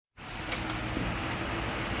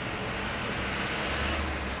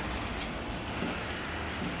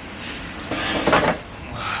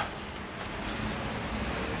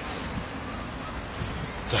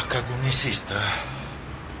сесть-то?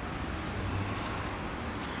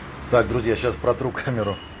 Так, друзья, сейчас протру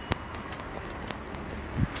камеру.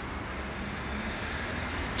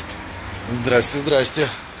 Здрасте, здрасте.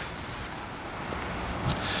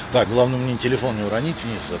 Так, главное мне телефон не уронить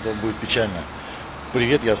вниз, а то будет печально.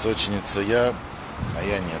 Привет, я сочница, я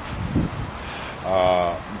нет.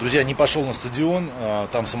 Друзья, не пошел на стадион,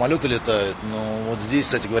 там самолеты летают, но вот здесь,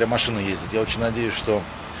 кстати говоря, машины ездят. Я очень надеюсь, что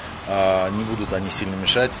не будут они сильно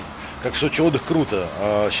мешать. Как в Сочи отдых круто.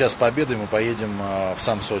 Сейчас пообедаем и поедем в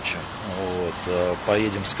сам Сочи. Вот.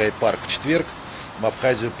 Поедем в Скайпарк в четверг, в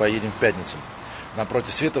Абхазию поедем в пятницу.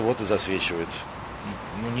 Напротив света вот и засвечивает.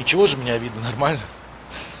 Ну ничего же, меня видно нормально.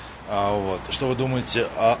 Вот. Что вы думаете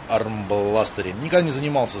о армбластере? Никогда не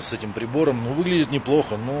занимался с этим прибором, но выглядит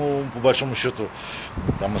неплохо, но по большому счету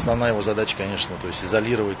там основная его задача, конечно, то есть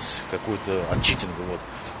изолировать какую-то от читинга. Вот.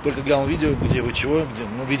 Только глянул видео, где вы чего, где,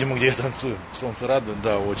 ну, видимо, где я танцую. Солнце радует,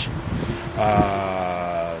 да, очень.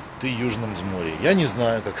 Ты южном взморье. Я не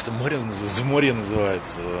знаю, как это взморье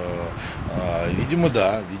называется. Видимо,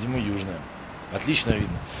 да, видимо, южное. Отлично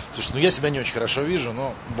видно. Слушай, ну я себя не очень хорошо вижу,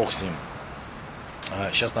 но бог с ним.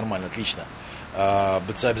 Сейчас нормально, отлично.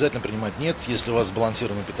 БЦ обязательно принимать нет. Если у вас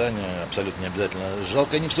сбалансированное питание, абсолютно не обязательно.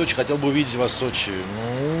 Жалко, я не в Сочи, хотел бы увидеть вас в Сочи.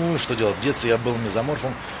 Ну, что делать? В детстве я был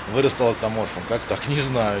мезоморфом, вырос эктоморфом. Как так? Не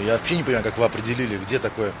знаю. Я вообще не понимаю, как вы определили, где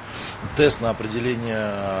такой тест на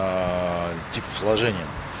определение типов сложения.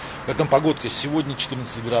 Как там погодка? Сегодня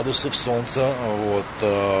 14 градусов, солнце, вот,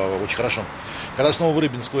 очень хорошо. Когда снова в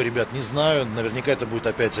Рыбинскую, ребят, не знаю, наверняка это будет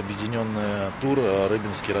опять объединенный тур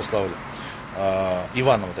Рыбинский, Ярославль.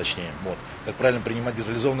 Иваново, точнее. Вот. Как правильно принимать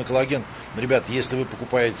гидролизованный коллаген. Ребят, если вы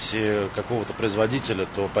покупаете какого-то производителя,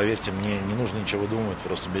 то, поверьте мне, не нужно ничего выдумывать,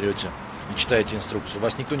 просто берете и читаете инструкцию.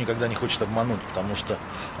 Вас никто никогда не хочет обмануть, потому что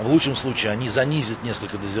в лучшем случае они занизят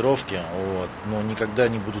несколько дозировки, вот, но никогда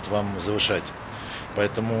не будут вам завышать.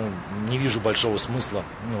 Поэтому не вижу большого смысла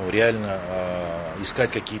реально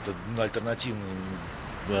искать какие-то альтернативные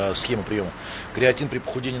схема приема. Креатин при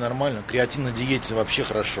похудении нормально, креатин на диете вообще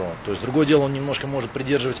хорошо. То есть другое дело, он немножко может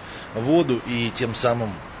придерживать воду и тем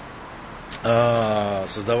самым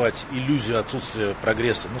создавать иллюзию отсутствия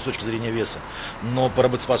прогресса, ну, с точки зрения веса. Но по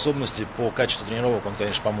работоспособности, по качеству тренировок он,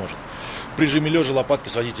 конечно, поможет. При жиме лежа лопатки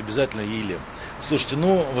сводить обязательно или... Слушайте,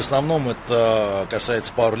 ну, в основном это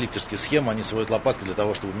касается пауэрлифтерских схем, они сводят лопатки для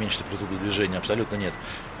того, чтобы уменьшить амплитуду движения, абсолютно нет.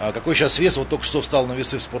 Какой сейчас вес? Вот только что встал на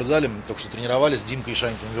весы в спортзале, только что тренировались, Димка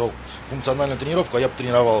Ишанькин вел функциональную тренировку, а я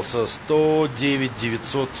потренировался 109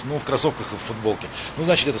 900, ну, в кроссовках и в футболке. Ну,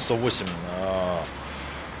 значит, это 108.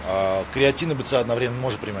 Креатин и БЦА одновременно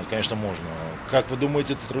можно принимать? Конечно, можно. Как вы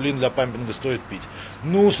думаете, этот рулин для пампинга стоит пить?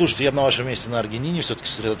 Ну, слушайте, я бы на вашем месте на аргинине все-таки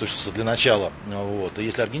сосредоточился для начала. Вот. И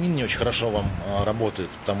если аргинин не очень хорошо вам работает,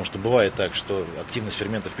 потому что бывает так, что активность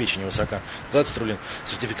ферментов в печени высока, тогда цитрулин.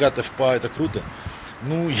 Сертификат ФПА это круто.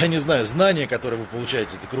 Ну, я не знаю, знания, которые вы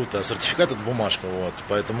получаете, это круто, а сертификат это бумажка. Вот.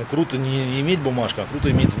 Поэтому круто не иметь бумажку, а круто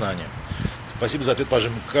иметь знания. Спасибо за ответ,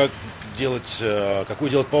 пожалуйста.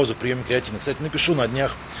 Какую делать паузу в приеме креатина? Кстати, напишу на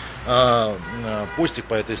днях постик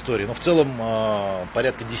по этой истории. Но в целом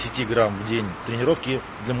порядка 10 грамм в день тренировки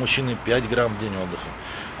для мужчины, 5 грамм в день отдыха.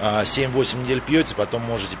 7-8 недель пьете, потом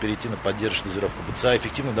можете перейти на поддержку дозировку БЦА,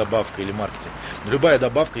 эффективная добавка или маркетинг. Любая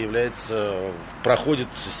добавка проходит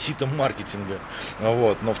ситом маркетинга.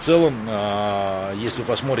 Вот. Но в целом, если вы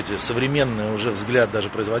посмотрите современный уже взгляд даже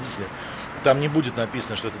производителя, там не будет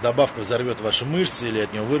написано, что эта добавка взорвет ваши мышцы или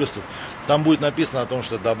от нее вырастут. Там будет написано о том,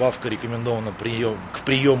 что добавка рекомендована к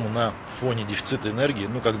приему на фоне дефицита энергии,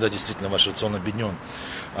 ну, когда действительно ваш рацион обеднен,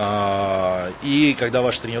 и когда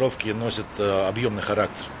ваши тренировки носят объемный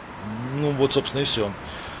характер. Ну, вот, собственно, и все.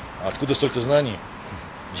 Откуда столько знаний?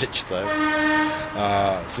 Я читаю.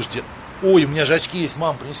 Слушайте, ой, у меня же очки есть.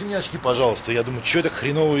 Мам, принеси мне очки, пожалуйста. Я думаю, что я так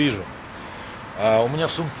хреново вижу? У меня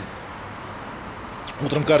в сумке.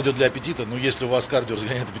 Утром кардио для аппетита, ну если у вас кардио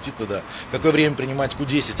разгоняет аппетит, то да. Какое время принимать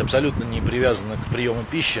Q10 абсолютно не привязано к приему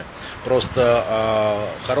пищи. Просто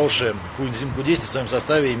хороший коэнзим Q10 в своем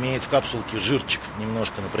составе имеет в капсулке жирчик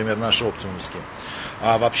немножко, например, наши оптимумские.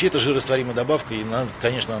 А вообще это жирорастворимая добавка, и,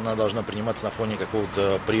 конечно, она должна приниматься на фоне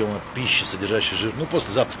какого-то приема пищи, содержащей жир, ну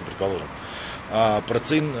после завтрака, предположим.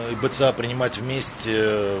 Процеин и БЦА принимать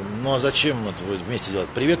вместе, ну а зачем это вы вместе делать?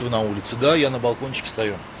 Привет, вы на улице, да, я на балкончике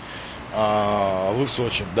стою. Вы в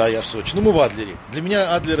Сочи, да, я в Сочи. Ну, мы в Адлере. Для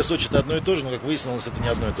меня Адлер и Сочи это одно и то же, но, как выяснилось, это не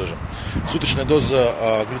одно и то же. Суточная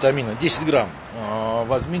доза глютамина 10 грамм.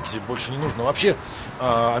 Возьмите, больше не нужно. Вообще,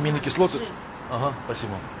 аминокислоты... Ага,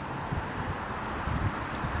 спасибо.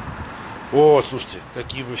 О, слушайте,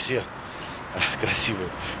 какие вы все красивая.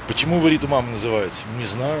 Почему вы Риту маму называете? Не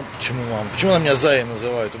знаю, почему мама. Почему она меня Зая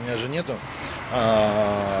называет? У меня же нету.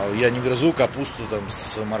 Я не грызу капусту там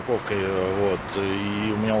с морковкой, вот,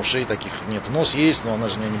 и у меня ушей таких нет. Нос есть, но она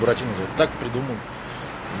же меня не Буратино называет. Так придумал.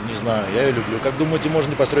 Не знаю, я ее люблю. Как думаете,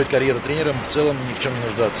 можно ли построить карьеру тренером, в целом ни в чем не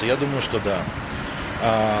нуждаться? Я думаю, что да.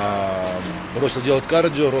 Бросил делать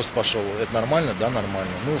кардио, рост пошел. Это нормально? Да,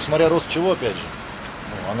 нормально. Ну, смотря рост чего, опять же.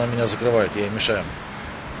 Ну, она меня закрывает, я ей мешаю.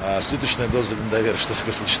 Суточная доза Линдовера. Что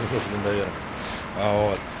такое суточная доза Линдовера?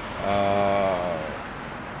 Вот.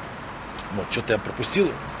 Вот, что-то я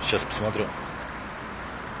пропустил. Сейчас посмотрю.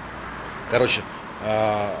 Короче,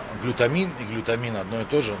 глютамин и глютамин одно и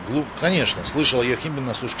то же. Конечно, слышал я Химбин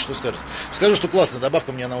на сушке, что скажете? Скажу, что классная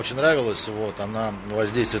добавка, мне она очень нравилась. Вот, она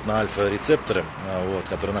воздействует на альфа-рецепторы, вот,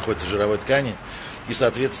 которые находятся в жировой ткани. И,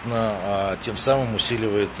 соответственно, тем самым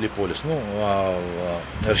усиливает липолиз. Ну,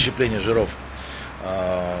 расщепление жиров.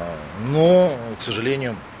 Но, к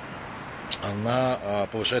сожалению, она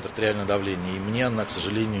повышает артериальное давление, и мне она, к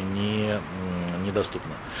сожалению,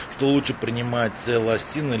 недоступна. Что лучше принимать,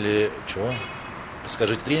 эластин или чего?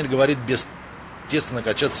 Скажите, тренер говорит, без теста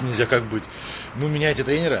накачаться нельзя, как быть. Ну, меняйте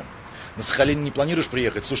тренера. На Сахалин не планируешь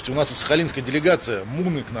приехать? Слушайте, у нас тут сахалинская делегация,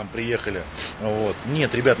 муны к нам приехали. Вот.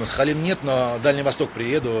 Нет, ребят, на Сахалин нет, на Дальний Восток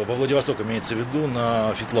приеду, во Владивосток имеется в виду,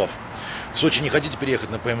 на Фитлов. В Сочи не хотите переехать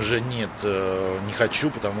на ПМЖ? Нет, не хочу,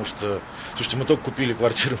 потому что, слушайте, мы только купили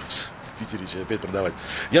квартиру в Питере, опять продавать.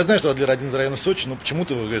 Я знаю, что Адлер один из районов Сочи, но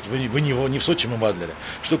почему-то вы говорите, вы не в Сочи, мы в Адлере.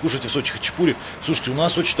 Что кушаете в Сочи? Хачапури? Слушайте, у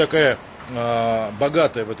нас Сочи такая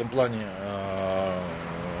богатая в этом плане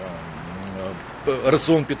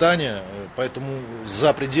рацион питания, поэтому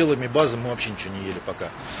за пределами базы мы вообще ничего не ели пока.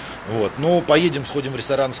 Вот. Но поедем, сходим в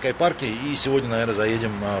ресторан в Скайпарке и сегодня, наверное,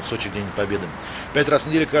 заедем в Сочи где-нибудь пообедаем. 5 раз в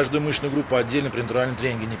неделю каждую мышечную группу отдельно при натуральном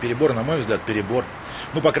тренинге не перебор, на мой взгляд, перебор.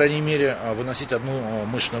 Ну, по крайней мере, выносить одну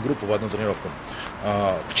мышечную группу в одну тренировку.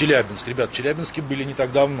 В Челябинск, ребят, в Челябинске были не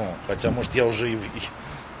так давно, хотя, может, я уже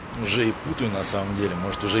и путаю на самом деле,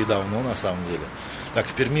 может, уже и давно на самом деле. Так,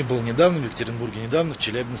 в Перми был недавно, в Екатеринбурге недавно, в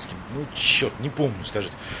Челябинске, ну, черт, не помню,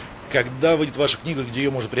 скажите. Когда выйдет ваша книга, где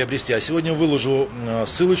ее можно приобрести? А сегодня выложу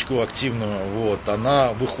ссылочку активную, вот,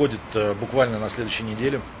 она выходит буквально на следующей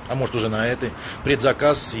неделе, а может уже на этой.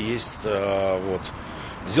 Предзаказ есть, вот.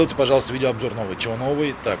 Сделайте, пожалуйста, видеообзор новый. Чего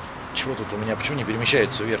новый? Так, чего тут у меня, почему не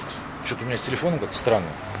перемещается вверх? Что-то у меня с телефоном как-то странно.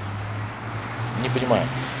 Не понимаю.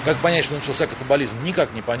 Как понять, что начался катаболизм?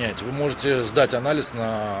 Никак не понять. Вы можете сдать анализ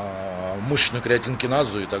на мышечную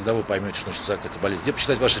креатинкиназу, и тогда вы поймете, что начался катаболизм. Где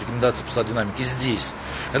почитать ваши рекомендации по стат-динамике? Здесь.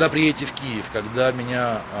 Когда приедете в Киев, когда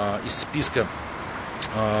меня из списка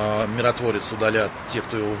миротворец удалят, те,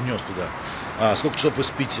 кто его внес туда. Сколько часов вы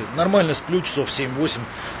спите? Нормально сплю, часов 7-8.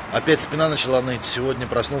 Опять спина начала ныть. Сегодня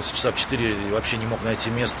проснулся часа в 4 и вообще не мог найти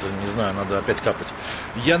место. Не знаю, надо опять капать.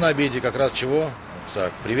 Я на обеде как раз чего?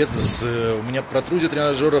 Так, привет, у меня протрузии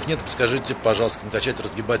тренажеров нет, подскажите, пожалуйста, накачать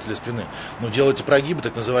разгибатели спины. Ну, делайте прогибы,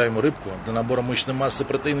 так называемую рыбку, для набора мышечной массы,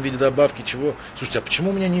 протеин в виде добавки, чего? Слушайте, а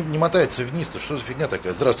почему у меня не мотается вниз-то? Что за фигня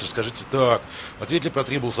такая? Здравствуйте, скажите, так, ответили про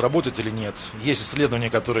трибулус, работает или нет? Есть исследования,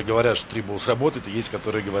 которые говорят, что трибулус работает, и есть,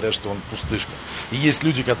 которые говорят, что он пустышка. И есть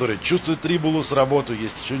люди, которые чувствуют трибулус, работу,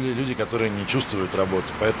 есть еще люди, которые не чувствуют работу.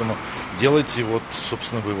 Поэтому делайте вот,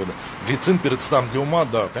 собственно, выводы. Глицин перед стам для ума,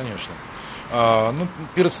 да, конечно. Ну,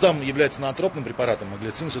 пиростам является ноотропным препаратом, а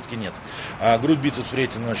глицин все-таки нет. Грудь, бицепс,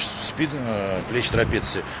 фрейтин, спид, плечи,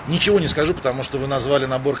 трапеции. Ничего не скажу, потому что вы назвали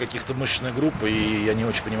набор каких-то мышечных групп, и я не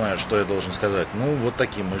очень понимаю, что я должен сказать. Ну, вот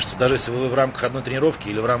такие мышцы. Даже если вы в рамках одной тренировки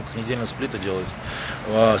или в рамках недельного сплита делаете,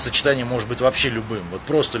 сочетание может быть вообще любым, вот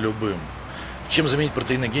просто любым. Чем заменить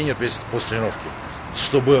протеиногенер после тренировки?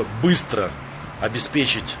 Чтобы быстро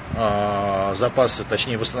обеспечить запасы,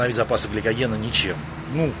 точнее восстановить запасы гликогена ничем.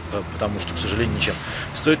 Ну, потому что, к сожалению, ничем.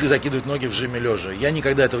 Стоит ли закидывать ноги в жиме лежа? Я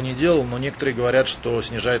никогда этого не делал, но некоторые говорят, что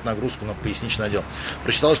снижает нагрузку на поясничный отдел.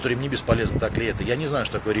 Прочитал, что ремни бесполезны. Так ли это? Я не знаю,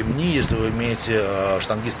 что такое ремни. Если вы имеете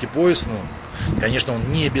штангистский пояс, ну, конечно,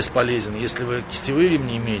 он не бесполезен. Если вы кистевые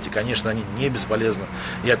ремни имеете, конечно, они не бесполезны.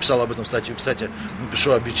 Я писал об этом статью. Кстати,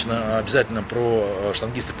 напишу обязательно про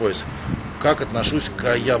штангистый пояс. Как отношусь к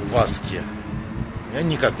айаваске? Я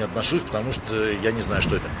никак не отношусь, потому что я не знаю,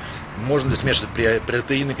 что это. Можно ли смешивать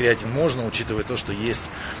протеин и креатин? Можно, учитывая то, что есть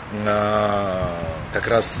как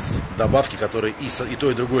раз добавки, которые и то,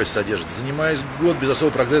 и другое содержат. Занимаясь год, без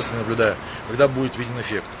особого прогресса наблюдаю, когда будет виден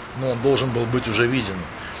эффект. Но он должен был быть уже виден.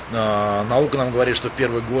 Наука нам говорит, что в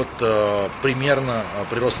первый год примерно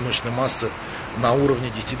прирост мышечной массы на уровне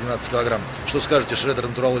 10-12 килограмм. Что скажете, шредер,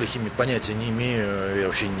 натурал или химик? Понятия не имею, я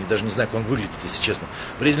вообще даже не знаю, как он выглядит, если честно.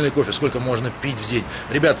 Вредный ли кофе? Сколько можно пить в день?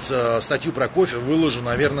 Ребят, статью про кофе выложу,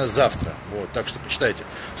 наверное, завтра. завтра. Вот, так что почитайте.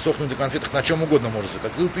 Сохнуть на конфетах на чем угодно можно.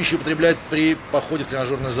 Какую пищу употреблять при походе в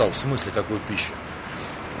тренажерный зал? В смысле, какую пищу?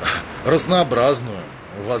 Разнообразную.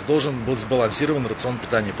 У вас должен быть сбалансирован рацион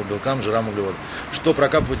питания по белкам, жирам, углеводам. Что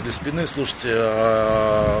прокапывать для спины? Слушайте,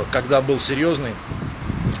 когда был серьезный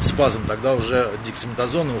спазм, тогда уже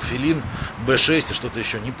дексаметазон, уфилин, B6 и что-то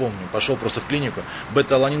еще, не помню. Пошел просто в клинику.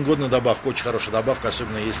 Бета-аланин, годная добавка, очень хорошая добавка,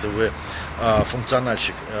 особенно если вы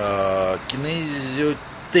функциональщик.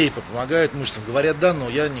 Кинезиотейпы помогают мышцам. Говорят, да, но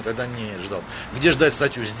я никогда не ждал. Где ждать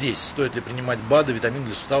статью? Здесь. Стоит ли принимать БАДы, витамины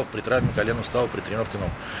для суставов при травме коленных суставов при тренировке ног?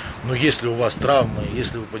 Но если у вас травмы,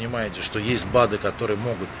 если вы понимаете, что есть БАДы, которые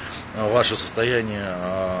могут ваше состояние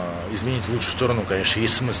изменить в лучшую сторону, конечно,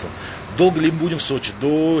 есть смысл. Долго ли будем в Сочи?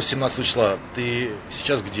 До 17 числа. Ты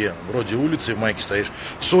сейчас где? Вроде улицы, в майке стоишь.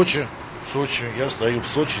 В Сочи. Я стою в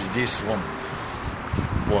Сочи, здесь вон.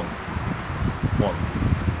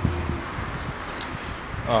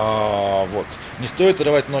 Вот. Не стоит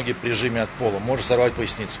отрывать ноги при жиме от пола, может сорвать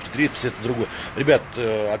поясницу, прикрепить это другое. Ребят,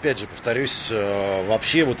 опять же повторюсь,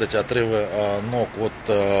 вообще вот эти отрывы ног от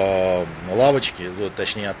лавочки,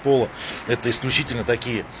 точнее от пола, это исключительно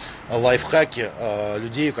такие лайфхаки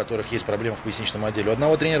людей, у которых есть проблемы в поясничном отделе. У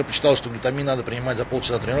одного тренера почитал, что глютамин надо принимать за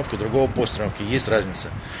полчаса тренировки, у другого после тренировки. Есть разница.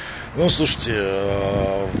 Ну, слушайте,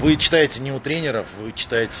 вы читаете не у тренеров, вы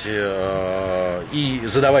читаете и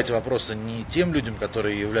задавайте вопросы не тем людям,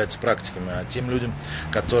 которые являются практиками, а тем людям,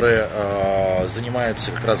 которые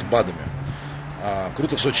занимаются как раз БАДами.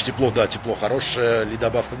 Круто, в Сочи тепло, да, тепло, хорошая ли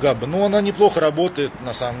добавка ГАБА, но она неплохо работает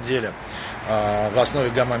на самом деле. В основе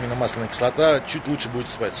гамма-аминомасляная кислота, чуть лучше будет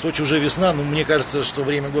спать. В Сочи уже весна, но мне кажется, что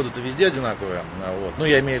время года-то везде одинаковое, вот. Ну,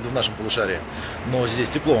 я имею в виду в нашем полушарии, но здесь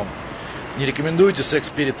тепло. Не рекомендуете секс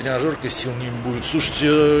перед тренажеркой, сил не будет?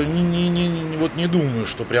 Слушайте, вот не думаю,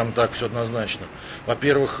 что прям так все однозначно.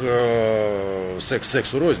 Во-первых,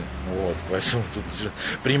 секс рознь. Вот, поэтому тут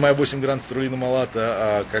принимаю 8 грамм цитруина малата,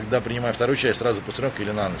 а когда принимаю вторую часть, сразу после тренировки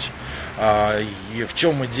или на ночь. И в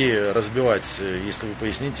чем идея разбивать, если вы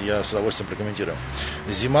поясните, я с удовольствием прокомментирую.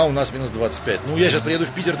 Зима у нас минус 25. Ну, я сейчас приеду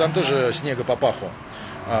в Питер, там тоже снега по паху.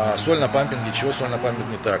 Соль на пампинге, чего соль на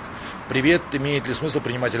пампинге не так? Привет, имеет ли смысл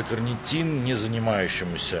принимать L-карнитин не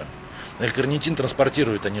занимающемуся? L-карнитин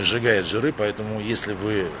транспортирует, а не сжигает жиры, поэтому если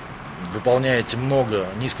вы выполняете много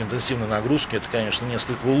низкоинтенсивной нагрузки, это, конечно,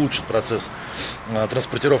 несколько улучшит процесс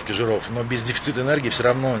транспортировки жиров, но без дефицита энергии все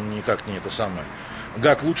равно никак не это самое.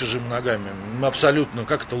 ГАК лучше жим ногами? Абсолютно,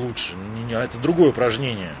 как это лучше? Это другое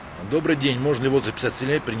упражнение. Добрый день, можно ли вот за 50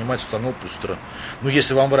 сильнее принимать сутанол плюс утро? Ну,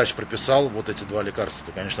 если вам врач прописал вот эти два лекарства,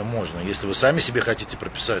 то, конечно, можно. Если вы сами себе хотите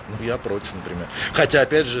прописать, ну, я против, например. Хотя,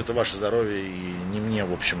 опять же, это ваше здоровье, и не мне,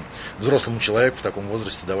 в общем, взрослому человеку в таком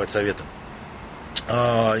возрасте давать советы.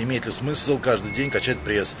 Имеет ли смысл каждый день качать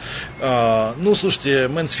пресс? Ну, слушайте,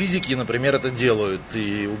 мэнс-физики, например, это делают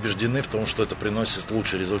и убеждены в том, что это приносит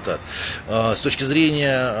лучший результат. С точки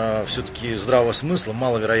зрения все-таки здравого смысла,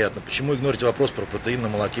 маловероятно. Почему игнорите вопрос про протеин на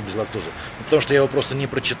молоке без лактозы? Ну, потому что я его просто не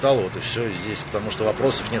прочитал, вот и все здесь, потому что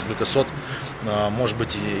вопросов несколько сот, может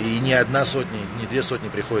быть, и не одна сотня, не 2 сотни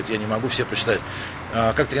приходит, я не могу все прочитать.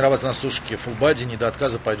 Как тренироваться на сушке? Фулл-бади не до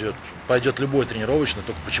отказа пойдет. Пойдет любой тренировочный,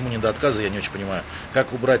 только почему не до отказа, я не очень понимаю.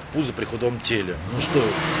 Как убрать пузо при худом теле? Ну что,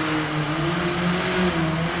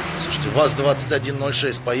 слушайте,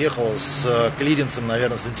 ВАЗ-2106 поехал с клиренсом,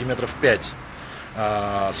 наверное, сантиметров 5.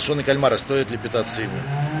 Сушеные кальмары, стоит ли питаться ими?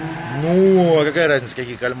 Ну, а какая разница,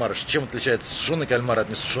 какие кальмары? Чем отличается сушеный кальмар от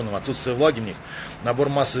несушеного? Отсутствие влаги в них, набор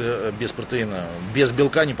массы без протеина. Без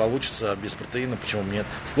белка не получится, а без протеина почему нет?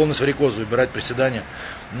 Склонность варикоза, убирать приседания.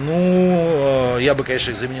 Ну, я бы,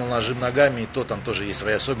 конечно, их заменил на жим ногами, и то там тоже есть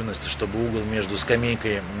свои особенности, чтобы угол между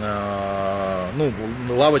скамейкой, ну,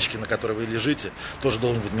 лавочки, на которой вы лежите, тоже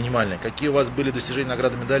должен быть минимальный. Какие у вас были достижения,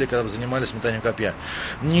 награды, медали, когда вы занимались метанием копья?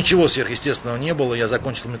 Ничего сверхъестественного не было. Я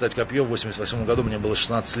закончил метать копье в 88 году, мне было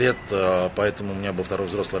 16 лет, поэтому у меня был второй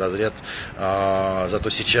взрослый разряд. Зато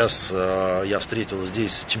сейчас я встретил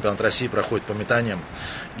здесь чемпионат России, проходит по метаниям.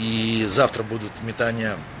 И завтра будут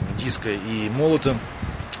метания диска и молота.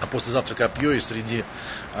 А послезавтра копье, и среди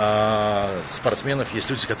спортсменов есть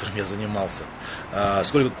люди, с которыми я занимался.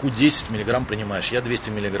 Сколько Q10 миллиграмм принимаешь? Я 200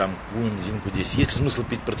 миллиграмм, Q1 Q10. Есть ли смысл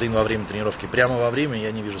пить протеин во время тренировки? Прямо во время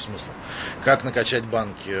я не вижу смысла. Как накачать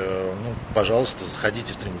банки? Ну, пожалуйста,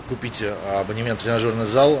 заходите в тренировку, купите абонемент в тренажерный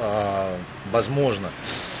зал. Возможно,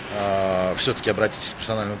 все-таки обратитесь к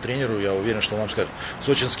профессиональному тренеру, я уверен, что он вам скажет.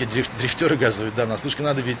 Сочинские дрифтеры газовые, да, на сушке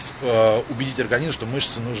надо ведь убедить организм, что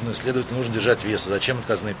мышцы нужны, следовательно, нужно держать вес. Зачем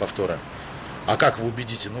отказные повторы? А как вы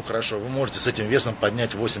убедите? Ну хорошо, вы можете с этим весом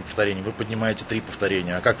поднять 8 повторений, вы поднимаете 3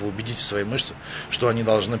 повторения. А как вы убедите свои мышцы, что они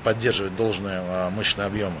должны поддерживать должные мышечные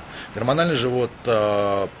объемы? Гормональный живот,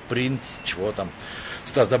 принт, чего там?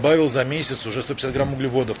 Стас добавил за месяц уже 150 грамм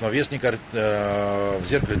углеводов, но вес в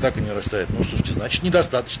зеркале так и не растает. Ну, слушайте, значит,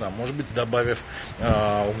 недостаточно. Может быть, добавив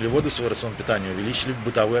углеводы в свой рацион питания, увеличили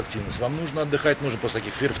бытовую активность. Вам нужно отдыхать, нужно после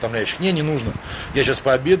таких эфиров утомляющих. Не нужно. Я сейчас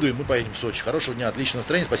пообедаю, и мы поедем в Сочи. Хорошего дня, отличного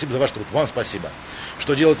настроения. Спасибо за ваш труд. Вам спасибо.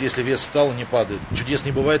 Что делать, если вес встал и не падает? Чудес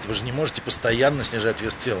не бывает. Вы же не можете постоянно снижать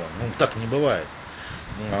вес тела. Ну, так не бывает.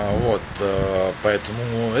 Вот,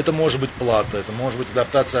 поэтому это может быть плата, это может быть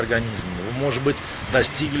адаптация организма. Вы, может быть,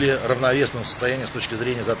 достигли равновесного состояния с точки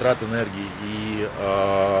зрения затрат энергии и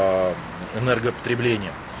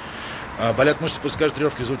энергопотребления. Болят мышцы после каждой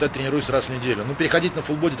тренировки, в результате тренируюсь раз в неделю. Ну, переходить на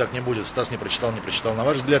фулбоди так не будет. Стас не прочитал. На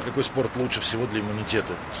ваш взгляд, какой спорт лучше всего для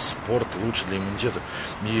иммунитета? Спорт лучше для иммунитета.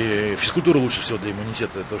 И физкультура лучше всего для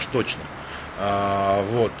иммунитета, это уж точно.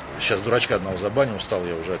 Вот, сейчас дурачка одного забанил, устал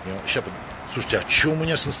я уже от него. Сейчас, слушайте, а что у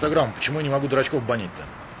меня с Инстаграмом? Почему я не могу дурачков банить-то?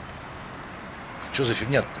 Что за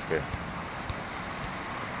фигня-то такая?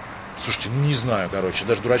 Слушайте, не знаю, короче,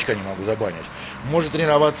 даже дурачка не могу забанить. Может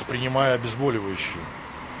тренироваться, принимая обезболивающие.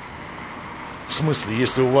 В смысле,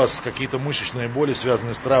 если у вас какие-то мышечные боли,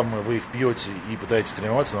 связанные с травмой, вы их пьете и пытаетесь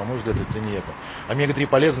тренироваться, на мой взгляд, это не это. Омега-3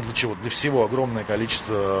 полезно для чего? Для всего. Огромное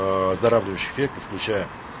количество оздоравливающих эффектов, включая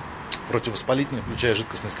противовоспалительные, включая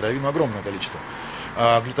жидкостность крови, но огромное количество.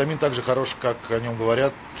 Глютамин также хорош, как о нем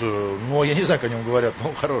говорят. Ну, я не знаю, как о нем говорят, но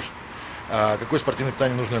он хорош. Какое спортивное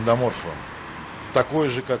питание нужно эндоморфу? Такое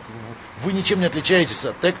же, как... Вы ничем не отличаетесь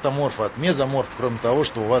от эктоморфа, от мезоморфа, кроме того,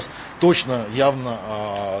 что у вас точно, явно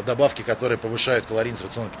добавки, которые повышают калорийность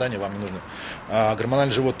рационного питания, вам не нужны.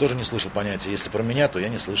 Гормональный живот тоже не слышал понятия. Если про меня, то я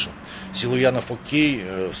не слышал. Силуянов окей,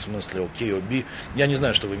 в смысле окей, оби. Я не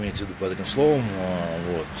знаю, что вы имеете в виду под этим словом.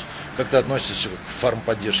 Вот. Как-то относитесь к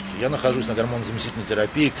фармподдержке. Я нахожусь на гормонозаместительной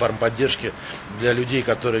терапии, к фармподдержке для людей,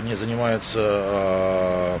 которые не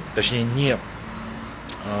занимаются, точнее, не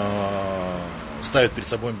ставят перед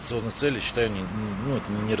собой амбициозные цели, считаю,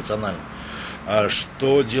 это нерационально. А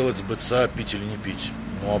что делать с БЦА, пить или не пить?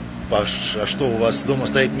 Ну, а что, у вас дома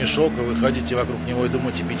стоит мешок, и вы ходите вокруг него и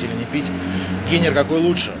думаете, пить или не пить? Генер какой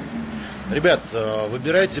лучше? Ребят,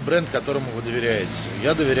 выбирайте бренд, которому вы доверяете.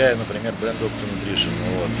 Я доверяю, например, бренду Optimum Nutrition.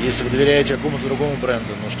 Вот. Если вы доверяете какому-то другому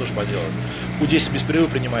бренду, ну что ж поделать. Q10 без перерыва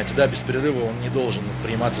принимаете. Да, без перерыва он не должен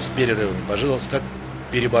приниматься с перерывами. Пожалуйста, как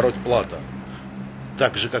перебороть плата?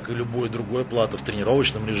 Так же, как и любое другое плато в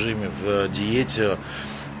тренировочном режиме, в диете.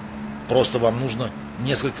 Просто вам нужно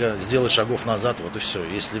несколько сделать шагов назад, вот и все.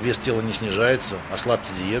 Если вес тела не снижается,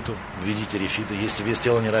 ослабьте диету, введите рефиты. Если вес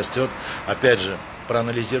тела не растет, опять же,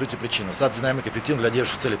 проанализируйте причину. Стат-динамика эффективна для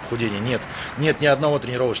девушек в целях похудения? Нет ни одного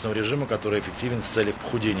тренировочного режима, который эффективен в целях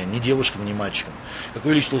похудения. Ни девушкам, ни мальчикам. Как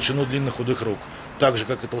увеличить толщину длинных худых рук? Так же,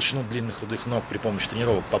 как и толщину длинных худых ног при помощи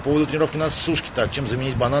тренировок. По поводу тренировки на сушке, так, чем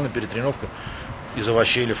заменить бананы перед тренировкой из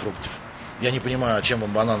овощей или фруктов? Я не понимаю, чем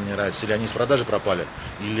вам бананы не нравятся. Или они с продажи пропали,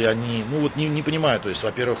 или они... Ну вот не понимаю. То есть,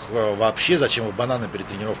 во-первых, вообще зачем вы бананы перед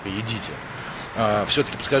тренировкой едите?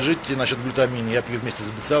 Все-таки подскажите насчет глютамина. Я пью вместе с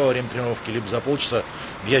БЦА во время тренировки, либо за полчаса.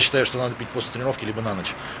 Я считаю, что надо пить после тренировки, либо на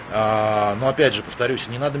ночь. Но опять же, повторюсь,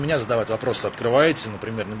 не надо меня задавать вопросы. Открываете,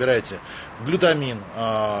 например, набираете глютамин.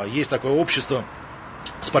 Есть такое общество,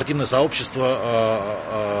 спортивное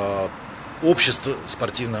сообщество,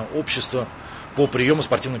 спортивное общество по приему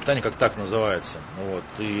спортивного питания, как так называется. Вот.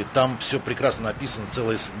 И там все прекрасно написано,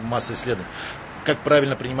 целая масса исследований. Как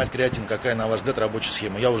правильно принимать креатин, какая, на ваш взгляд, рабочая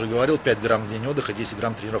схема? Я уже говорил, 5 грамм в день отдыха, 10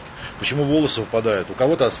 грамм тренировки. Почему волосы выпадают? У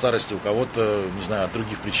кого-то от старости, у кого-то, не знаю, от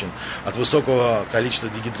других причин. От высокого количества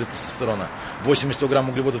дигидротестостерона. 80-100 грамм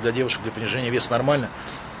углеводов для девушек для понижения веса нормально?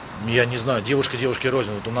 Я не знаю, девушки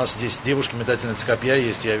рознь. Вот у нас здесь девушки метательницы копья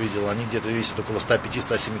есть, я видел, они где-то весят около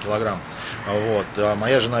 105-107 килограмм. Вот. А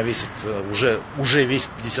моя жена весит, уже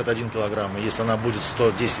весит 51 килограмм. И если она будет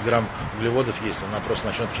 110 грамм углеводов есть, она просто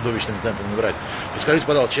начнет чудовищным темпом набирать. Подскажите,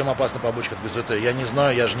 пожалуйста, чем опасна побочка от ГЗТ? Я не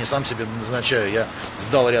знаю, я же не сам себе назначаю. Я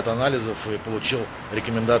сдал ряд анализов и получил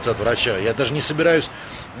рекомендации от врача. Я даже не собираюсь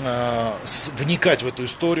вникать в эту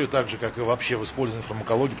историю, так же, как и вообще в использовании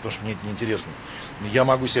фармакологии, потому что мне это неинтересно. Я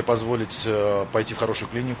могу себе позволить пойти в хорошую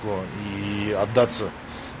клинику и отдаться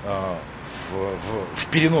в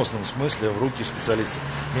переносном смысле в руки специалистов.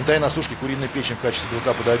 Минтай на сушке, куриная печень в качестве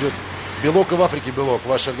белка подойдет. Белок и в Африке белок.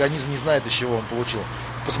 Ваш организм не знает, из чего он получил.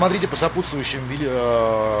 Посмотрите по сопутствующим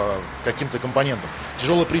каким-то компонентам.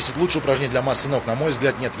 Тяжелый присед — лучшее упражнение для массы ног. На мой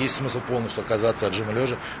взгляд, нет. Есть смысл полностью отказаться от жима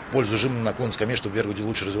лежа в пользу жимной наклонной скамьи, чтобы вверх груди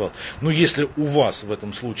лучше развивалась. Но если у вас в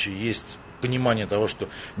этом случае есть понимание того, что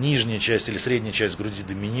нижняя часть или средняя часть груди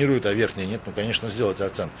доминирует, а верхняя нет, ну, конечно, сделать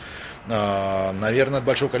акцент. Наверное, от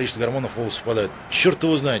большого количества гормонов волосы выпадают. Черт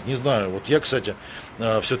его знает, не знаю. Вот я, кстати,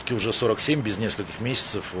 все-таки уже 47, без нескольких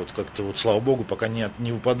месяцев, вот как-то вот, слава богу, пока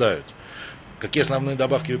не выпадают. Какие основные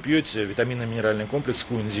добавки вы пьете? Витаминно-минеральный комплекс,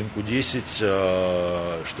 коэнзим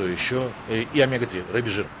Q10, что еще? И омега-3,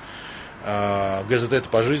 рыбий жир. ГЗТ это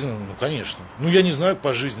пожизненно? Ну, конечно. Ну, я не знаю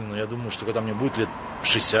пожизненно. Я думаю, что когда мне будет лет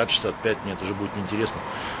 60-65, мне это уже будет неинтересно.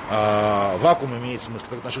 Вакуум имеет смысл.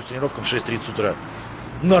 Как отношусь к тренировкам в 6:30 утра?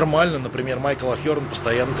 Нормально, например, Майкл Ахерн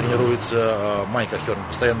постоянно тренируется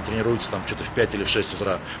там что-то в 5 или в 6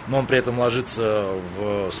 утра, но он при этом ложится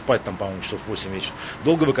спать там, по-моему, часов в 8 вечера.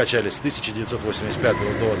 Долго вы качались? С 1985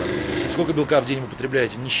 года. Сколько белка в день вы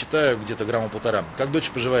потребляете? Не считаю, где-то грамма 1,5. Как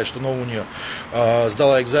дочь поживает, что нового у нее?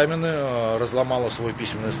 Сдала экзамены, разломала свой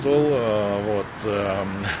письменный стол,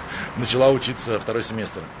 начала учиться второй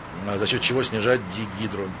семестр. За счет чего снижать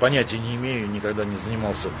дигидру? Понятия не имею, никогда не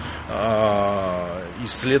занимался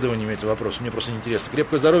исследованиями этого вопроса. Мне просто неинтересно.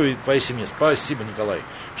 Крепкое здоровье твоей семье. Спасибо, Николай.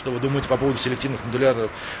 Что вы думаете по поводу селективных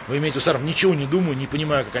модуляторов? Вы имеете усаров? Ничего не думаю, не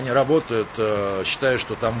понимаю, как они работают. Считаю,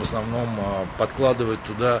 что там в основном подкладывают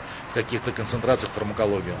туда в каких-то концентрациях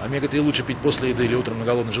фармакологию. Омега-3 лучше пить после еды или утром на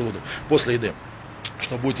голодный желудок? После еды.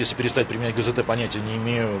 Что будет, если перестать применять ГЗТ, понятия не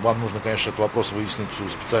имею. Вам нужно, конечно, этот вопрос выяснить у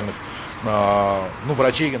специальных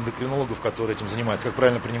врачей, эндокринологов, которые этим занимаются. Как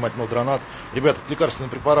правильно принимать мелдронат. Ребята, это лекарственный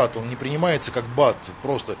препарат, он не принимается как БАД.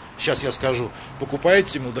 Просто, сейчас я скажу,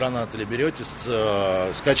 покупаете мелдронат или берете,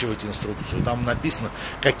 скачиваете инструкцию. Там написано,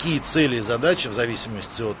 какие цели и задачи в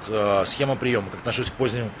зависимости от схемы приема. Как отношусь к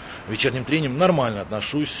поздним вечерним тренингам, нормально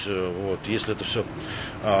отношусь. Вот, если это все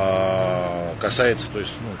касается, то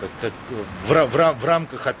есть, в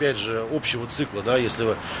рамках, опять же, общего цикла, да, если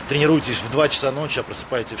вы тренируетесь в 2 часа ночи, а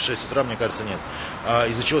просыпаетесь в 6 утра, мне кажется, нет.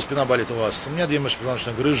 Из-за чего спина болит у вас? У меня 2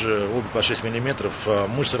 мышечно-позвоночных грыжи, обе по 6 миллиметров,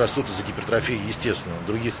 мышцы растут из-за гипертрофии, естественно.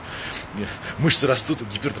 Других мышцы растут,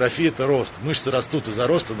 гипертрофия это рост. Мышцы растут из-за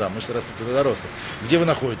роста, да, мышцы растут из-за роста. Где вы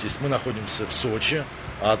находитесь? Мы находимся в Сочи,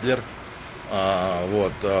 Адлер.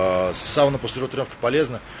 Сауна после тренировки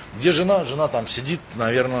полезна. Где жена? Жена там сидит,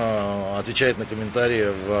 наверное, отвечает на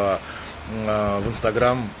комментарии в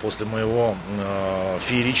Инстаграм после моего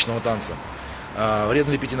фееричного танца.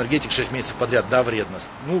 Вредно ли пить энергетик 6 месяцев подряд? Да, вредно.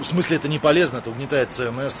 В смысле, это не полезно, это угнетает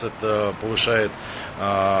ЦНС, это повышает,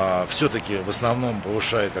 все-таки в основном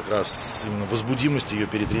повышает как раз именно возбудимость, ее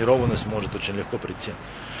перетренированность может очень легко прийти.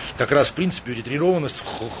 Как раз, в принципе, перетренированность,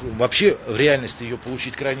 вообще в реальности ее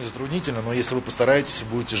получить крайне затруднительно, но если вы постараетесь и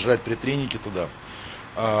будете жрать предтренинги туда,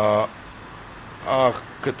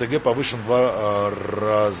 КТГ повышен 2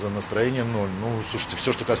 раза, настроение 0. Слушайте,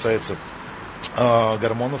 все, что касается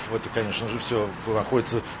гормонов, это, конечно же, все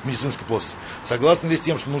находится в медицинской плоскости. Согласны ли с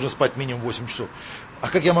тем, что нужно спать минимум 8 часов? А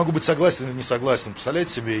как я могу быть согласен или не согласен?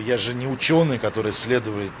 Представляете себе, я же не ученый, который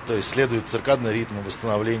исследует циркадный ритм,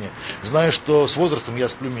 восстановление. Знаю, что с возрастом я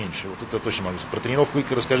сплю меньше. Вот это точно могу. Про тренировку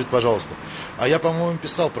икры расскажите, пожалуйста. А я, по-моему,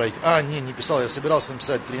 писал про икры. Не писал. Я собирался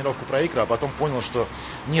написать тренировку про икры, а потом понял, что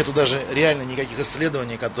нету даже реально никаких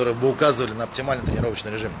исследований, которые бы указывали на оптимальный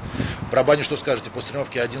тренировочный режим. Про баню что скажете? После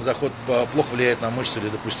тренировки один заход плохо влияет на мышцы или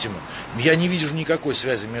допустимо? Я не вижу никакой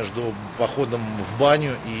связи между походом в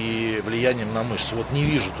баню и влиянием на мышцы. Вот не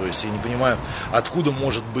вижу, то есть я не понимаю, откуда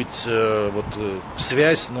может быть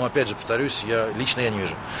связь, но опять же повторюсь, лично я не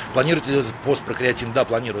вижу. Планируете ли пост про креатин? Да,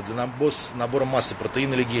 планирую. Для набора массы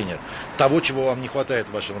протеин или гейнер. Того, чего вам не хватает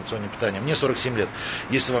в вашем рационе питания. Мне 47 лет.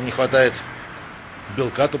 Если вам не хватает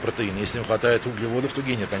белка, то протеин. Если не хватает углеводов, то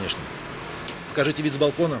гейнер, конечно. Покажите вид с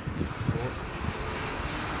балкона.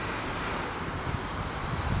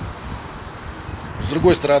 С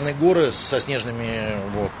другой стороны горы со снежными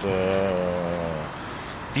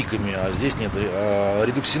пиками, а здесь нет.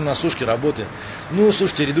 Редуксин на сушке работает.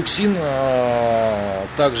 Слушайте, редуксин,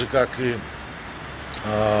 так же как и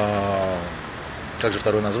также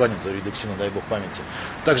второе название, это редуксина, дай бог памяти.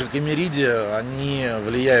 Так же, как и меридия, они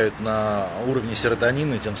влияют на уровни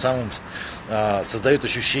серотонина и тем самым создают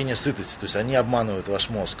ощущение сытости. То есть они обманывают ваш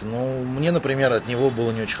мозг. Мне, например, от него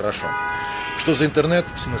было не очень хорошо. Что за интернет?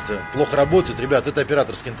 В смысле, плохо работает? Ребят, это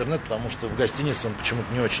операторский интернет, потому что в гостинице он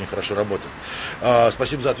почему-то не очень хорошо работает.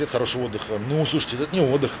 Спасибо за ответ, хорошего отдыха. Слушайте, это не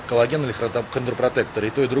отдых, коллаген или хондропротектор,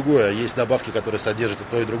 и то, и другое. Есть добавки, которые содержат и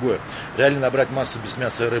то, и другое. Реально набрать массу без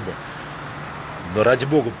мяса и рыбы. Да ради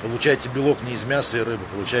бога, получайте белок не из мяса и рыбы,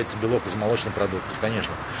 получайте белок из молочных продуктов,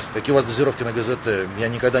 конечно. Какие у вас дозировки на ГЗТ? Я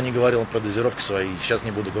никогда не говорил про дозировки свои, сейчас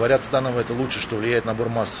не буду. Говорят, станово это лучше, что влияет на набор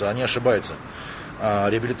массы. Они ошибаются.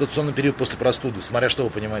 Реабилитационный период после простуды, смотря что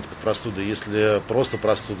вы понимаете под простудой. Если просто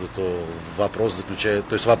простуда, то вопрос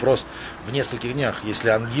вопрос в нескольких днях. Если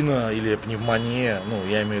ангина или пневмония, ну,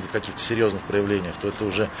 я имею в виду в каких-то серьезных проявлениях, то это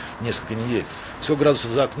уже несколько недель. Сколько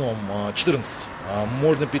градусов за окном? 14.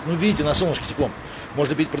 Можно пить, ну, видите, на солнышке тепло.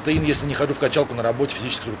 Можно пить протеин, если не хожу в качалку на работе,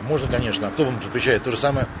 физически. Можно, конечно. А кто вам запрещает? То же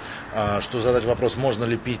самое, что задать вопрос, можно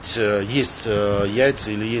ли пить, есть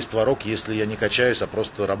яйца или есть творог, если я не качаюсь, а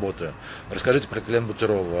просто работаю. Расскажите про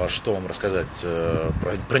кленбутерол. А что вам рассказать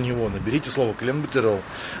про него? Наберите слово кленбутерол,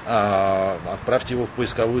 отправьте его в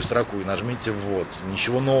поисковую строку и нажмите «ввод».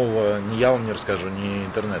 Ничего нового ни я вам не расскажу, ни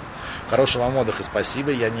интернет. Хорошего вам отдыха,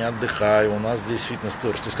 спасибо, я не отдыхаю. У нас здесь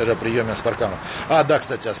фитнес-тур. Что скажу о приеме аспаркама? Да,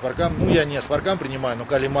 кстати, аспаркам. Ну, я не аспаркам принимаю, но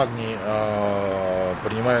калий-магний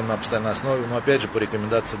принимаю на постоянной основе, но опять же по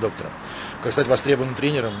рекомендации доктора. Как стать востребованным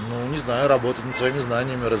тренером? Ну, не знаю, работать над своими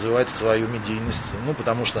знаниями, развивать свою медийность. Ну,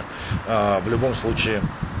 потому что в любом случае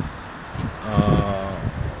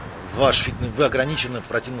вы ограничены в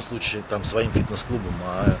противном случае там своим фитнес-клубом.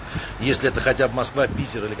 А если это хотя бы Москва,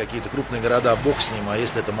 Питер или какие-то крупные города, бог с ним, а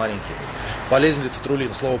если это маленькие. Полезен ли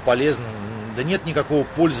цитрулин? Слово полезно. Да нет никакого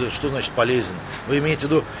пользы. Что значит полезен? Вы имеете в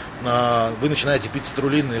виду, вы начинаете пить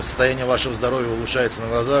цитрулин, и состояние вашего здоровья улучшается на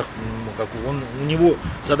глазах. У него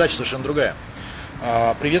задача совершенно другая.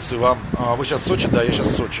 Приветствую вам. Вы сейчас в Сочи? Да, я сейчас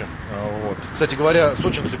в Сочи. Вот. Кстати говоря,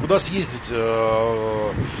 сочинцы, куда съездить?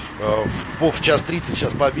 В час 30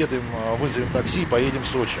 сейчас пообедаем, вызовем такси и поедем в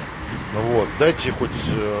Сочи. Вот. Дайте хоть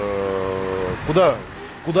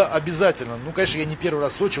куда обязательно. Ну, конечно, я не первый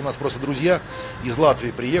раз в Сочи, у нас просто друзья из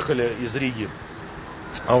Латвии приехали, из Риги.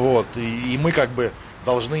 Вот. И мы как бы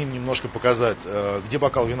должны им немножко показать, где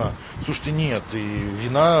бокал вина. Слушайте, нет, и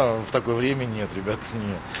вина в такое время нет, ребят,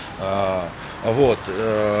 нет. Вот.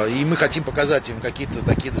 И мы хотим показать им какие-то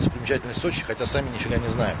такие достопримечательности Сочи, хотя сами нифига не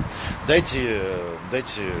знаем. Дайте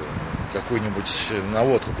какую-нибудь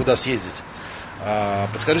наводку, куда съездить.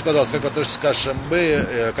 Подскажите, пожалуйста, как вы относитесь к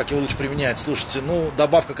КШМБ, как его лучше применять? Слушайте, ну,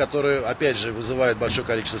 добавка, которая, опять же, вызывает большое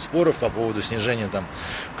количество споров по поводу снижения там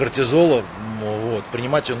кортизола, вот,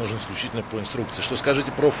 принимать ее нужно исключительно по инструкции. Что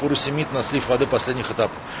скажите про фуросемид на слив воды последних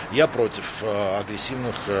этапов? Я против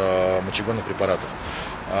агрессивных мочегонных препаратов.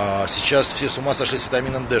 Сейчас все с ума сошли с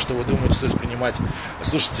витамином D. Что вы думаете, стоит принимать?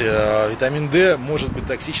 Слушайте, витамин D может быть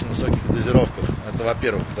токсичен в высоких дозировках. Это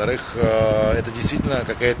во-первых. Во-вторых, это действительно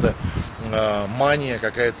какая-то мания,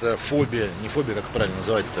 какая-то фобия. Не фобия, как правильно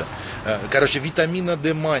называть-то. Короче, витамина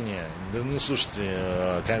D мания. Ну,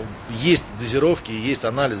 слушайте, есть дозировки, есть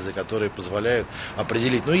анализы, которые позволяют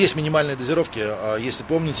определить. Но есть минимальные дозировки. Если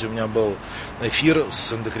помните, у меня был эфир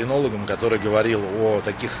с эндокринологом, который говорил о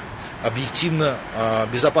таких объективно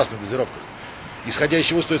безопасных дозировках. Исходя из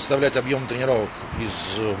чего стоит составлять объем тренировок?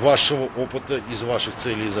 Из вашего опыта, из ваших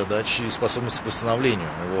целей и задач, и способности к восстановлению.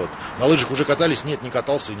 Вот. На лыжах уже катались? Нет, не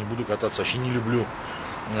катался и не буду кататься, вообще не люблю.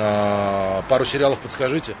 Пару сериалов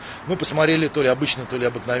подскажите. Мы посмотрели то ли обычная, то ли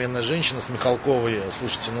обыкновенная женщина с Михалковой.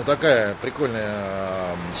 Слушайте, ну такая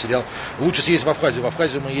прикольная сериал. Лучше съездить в Абхазию. В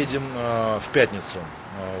Абхазию мы едем в пятницу.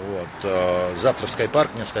 Вот. Завтра в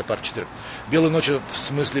Скайпарк, нет, Скайпарк 4. Белой ночью, в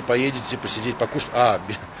смысле, поедете посидеть, покушать.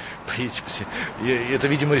 Поедете посидеть. Это,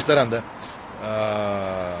 видимо, ресторан, да?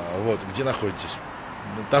 Вот, где находитесь?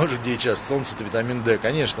 Там же, где и сейчас солнце, это витамин D.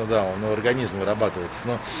 Конечно, да, он в организме вырабатывается.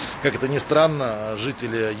 Но, как это ни странно,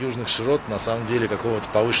 жители южных широт на самом деле какого-то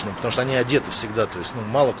повышенного, потому что они одеты всегда. То есть, ну,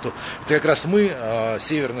 мало кто. Это как раз мы,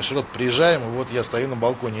 северный широт, приезжаем, и вот я стою на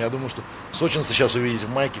балконе. Я думаю, что сочинцы сейчас увидеть в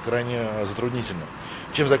майке крайне затруднительно.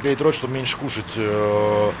 Чем заклеить рот, чтобы меньше кушать?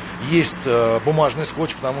 Есть бумажный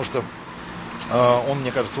скотч, потому что он,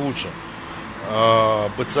 мне кажется, лучше.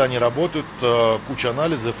 БЦА не работают, куча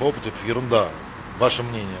анализов, опытов, ерунда. Ваше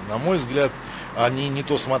мнение? На мой взгляд, они не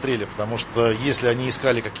то смотрели, потому что если они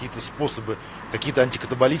искали какие-то способы, какие-то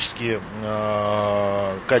антикатаболические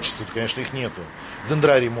качества, то, конечно, их нету.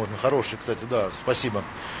 Дендрарий можно, хороший, кстати, да, спасибо.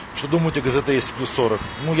 Что думаете, ГЗТ есть плюс 40?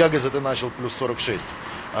 Ну, я ГЗТ начал плюс 46.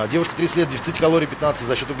 Девушка 30 лет, дефицит калорий 15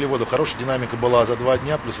 за счет углеводов. Хорошая динамика была за 2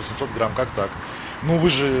 дня, плюс 800 грамм, как так? Ну, вы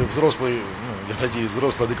же взрослый, я надеюсь,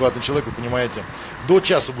 взрослый, адекватный человек, вы понимаете. До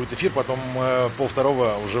часа будет эфир, потом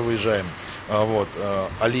 1:30 уже выезжаем. Вот.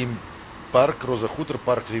 Олимп. Парк, Роза Хутор,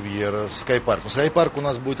 парк Ривьера, Скайпарк. Ну, Скайпарк у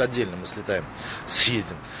нас будет отдельно, мы слетаем,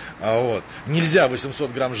 съездим. Вот. Нельзя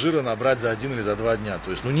 800 грамм жира набрать за 1 или за 2 дня.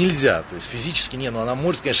 То есть, ну, нельзя. То есть, физически не. Но она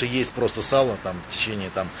может, конечно, есть просто сало там, в течение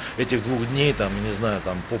там, этих 2 дней, там, не знаю,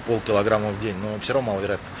 там, по полкилограмма в день. Но все равно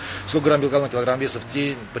маловероятно. Сколько грамм белка на килограмм веса в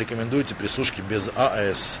день порекомендуете при сушке без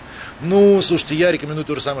АС? Ну, слушайте, я рекомендую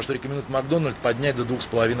то же самое, что рекомендует Макдональд, поднять до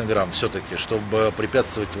 2,5 грамм все-таки, чтобы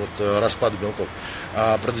препятствовать вот распаду белков.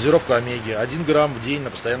 Про дозировку омеги книги. 1 грамм в день на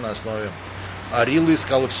постоянной основе. Арилы и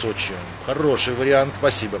скалы в Сочи. Хороший вариант,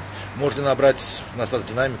 спасибо. Можно набрать на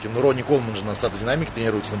статодинамике. Ну, Ронни Колман же на статодинамике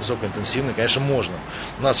тренируется, на высокоинтенсивной. Конечно, можно.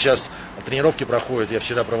 У нас сейчас тренировки проходят. Я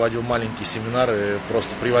вчера проводил маленькие семинары,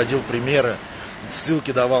 просто приводил примеры.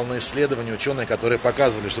 Ссылки давал на исследования ученые, которые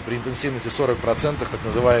показывали, что при интенсивности 40%, так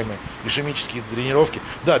называемые ишемические тренировки,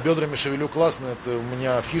 да, бедрами шевелю классно, это у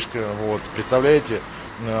меня фишка, вот, представляете,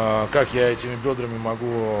 как я этими бедрами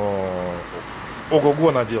могу ого-го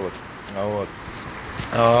наделать, вот.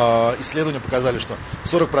 Исследования показали, что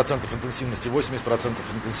 40% интенсивности, 80%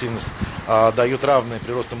 интенсивность дают равные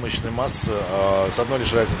приросты мышечной массы с одной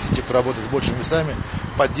лишь разницей. Те, кто работает с большими весами,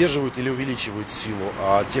 поддерживают или увеличивают силу,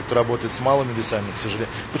 а те, кто работает с малыми весами, к сожалению.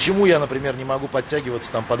 Почему я, например, не могу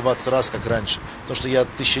подтягиваться там по 20 раз, как раньше? Потому что я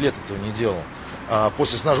 1000 лет этого не делал.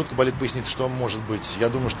 После сна жутко болит поясница, что может быть? Я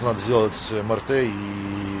думаю, что надо сделать МРТ и,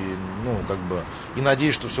 и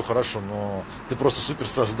надеюсь, что все хорошо, но ты просто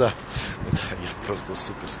суперстас, да. Я просто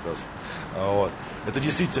суперстас. Вот. Это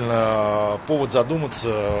действительно повод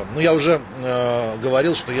задуматься. Ну, я уже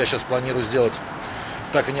говорил, что я сейчас планирую сделать,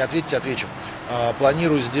 так и не ответьте, отвечу.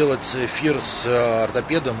 Планирую сделать эфир с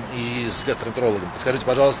ортопедом и с гастроэнтерологом. Подскажите,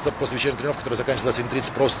 пожалуйста, после вечерней тренировки, которая заканчивается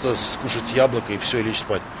 21:30, просто скушать яблоко и все, и лечь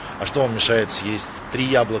спать. А что вам мешает съесть 3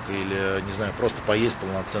 яблока или, не знаю, просто поесть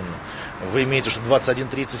полноценно? Вы имеете, что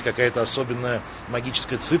 21:30 какая-то особенная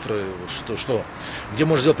магическая цифра? Что? Где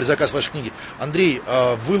можно сделать предзаказ вашей книги? Андрей,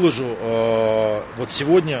 выложу вот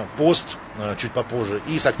сегодня пост, чуть попозже,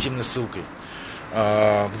 и с активной ссылкой,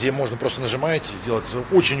 где можно просто нажимаете, сделать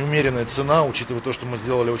очень умеренная цена, учитывая то, что мы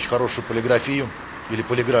сделали очень хорошую полиграфию, или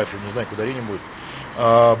полиграфию, не знаю, куда ударение будет.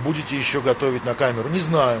 Будете еще готовить на камеру? Не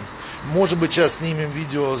знаю. Может быть, сейчас снимем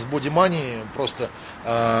видео с Body Money, просто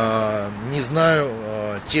не знаю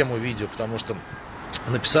тему видео, потому что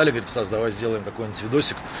написали, говорит, Стас, давай сделаем какой-нибудь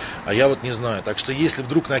видосик, а я вот не знаю. Так что, если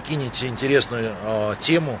вдруг накинете интересную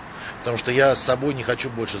тему, потому что я с собой не хочу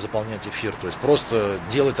больше заполнять эфир, то есть просто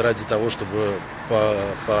делать ради того, чтобы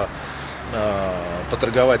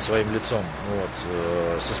поторговать своим лицом.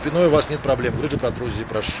 Вот. Со спиной у вас нет проблем, грыжи, протрузии,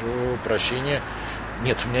 прошу прощения.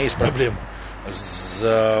 Нет, у меня есть проблемы.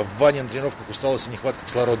 В Ване на тренировках усталость и нехватка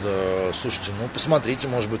кислорода. Слушайте, посмотрите,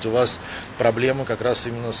 может быть, у вас проблемы как раз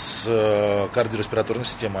именно с кардиореспираторной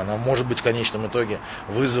системой. Она может быть в конечном итоге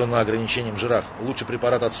вызвана ограничением в жирах. Лучше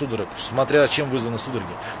препарат от судорог, смотря чем вызваны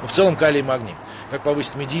судороги. Но в целом калий и магний. Как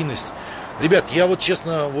повысить медийность? Ребят, я вот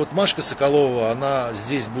честно, вот Машка Соколова, она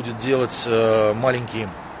здесь будет делать маленький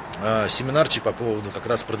семинарчик по поводу как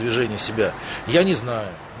раз продвижения себя. Я не знаю.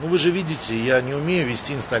 Вы же видите, я не умею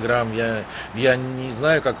вести Инстаграм, я не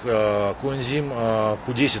знаю, как коэнзим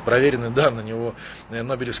Q10 проверенный, да, на него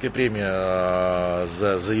Нобелевская премия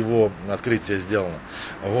за его открытие сделана.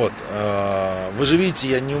 Вот. Вы же видите,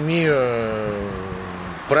 я не умею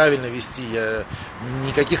правильно вести, я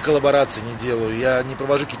никаких коллабораций не делаю, я не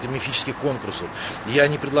провожу какие-то мифические конкурсы, я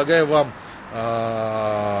не предлагаю вам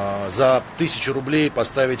за 1000 рублей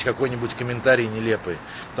поставить какой-нибудь комментарий нелепый.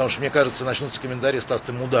 Потому что, мне кажется, начнутся комментарии: Стас,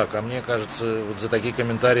 ты мудак. А мне кажется, вот за такие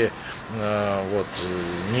комментарии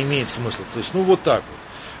не имеет смысла. То есть, вот так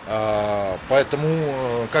вот.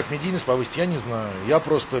 Поэтому, как медийность повысить, я не знаю. Я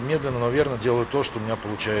просто медленно, но верно делаю то, что у меня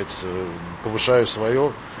получается. Повышаю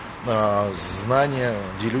свое знание,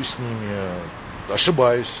 делюсь с ними,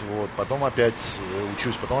 ошибаюсь, потом опять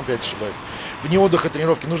учусь, потом опять ошибаюсь. Вне отдыха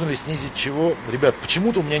тренировки нужно ли снизить чего? Ребят,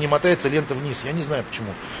 почему-то у меня не мотается лента вниз, я не знаю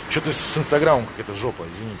почему. Что-то с Инстаграмом какая-то жопа,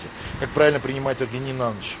 извините. Как правильно принимать аргинин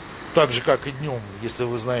на ночь? Так же, как и днем, если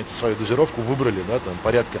вы знаете свою дозировку, выбрали, да, там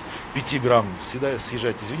порядка 5 грамм, всегда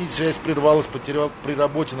съезжайте. Извините, связь прервалась при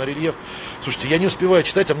работе на рельеф. Слушайте, я не успеваю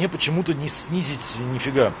читать, а мне почему-то не снизить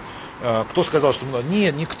нифига. Кто сказал, что много?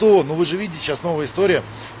 Нет, никто. Но вы же видите, сейчас новая история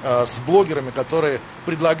с блогерами, которые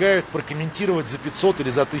предлагают прокомментировать за 500 или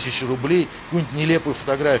за 1000 рублей какую-нибудь нелепую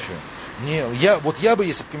фотографию. Я бы,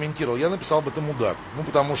 если бы комментировал, я написал бы: ты мудак.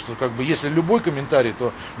 Потому что, если любой комментарий,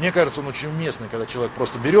 то, мне кажется, он очень уместный, когда человек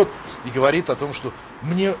просто берет и говорит о том, что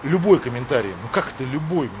мне любой комментарий, как это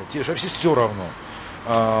любой, тебе же вообще все равно.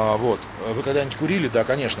 Вы когда-нибудь курили? Да,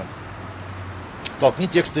 конечно. Толкни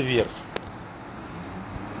тексты вверх.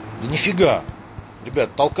 Да нифига.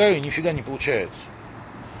 Ребят, толкаю, и нифига не получается.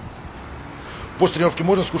 После тренировки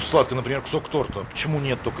можно скушать сладкое, например, кусок торта? Почему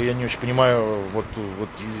нет? Только я не очень понимаю.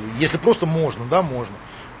 Если просто можно, да, можно.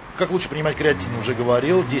 Как лучше принимать креатин? Уже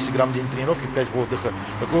говорил. 10 грамм в день тренировки, 5 в отдыха.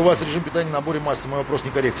 Какой у вас режим питания, наборе массы? Мой вопрос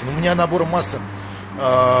некорректен. У меня набор массы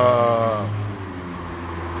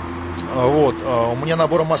Вот. У меня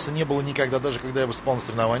набора массы не было никогда, даже когда я выступал на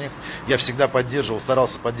соревнованиях. Я всегда поддерживал,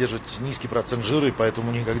 старался поддерживать низкий процент жира, и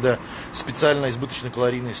поэтому никогда специально избыточную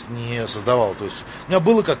калорийность не создавал. То есть у меня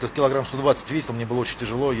было как-то килограмм 120 весил, мне было очень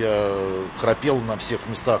тяжело, я храпел на всех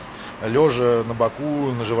местах, лежа, на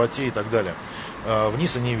боку, на животе и так далее.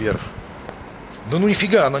 Вниз, а не вверх. Да ну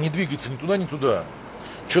нифига, она не двигается ни туда, ни туда.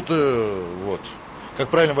 Что-то вот. Как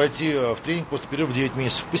правильно войти в тренинг после перерыва в 9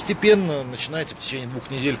 месяцев. Постепенно начинайте в течение 2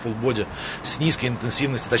 недель фулл-боди с низкой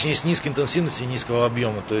интенсивности, точнее с низкой интенсивности и низкого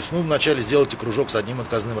объема. То есть, вначале сделайте кружок с одним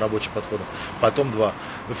отказным рабочим подходом, потом 2.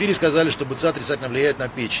 В эфире сказали, что БЦА отрицательно влияет на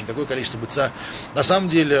печень. Какое количество БЦА? На самом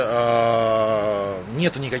деле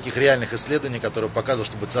нету никаких реальных исследований, которые показывают,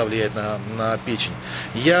 что БЦА влияет на печень.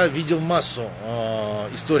 Я видел массу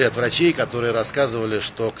историй от врачей, которые рассказывали,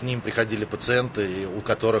 что к ним приходили пациенты, у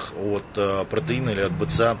которых от протеина или от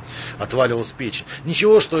БЦА отваливалась печень.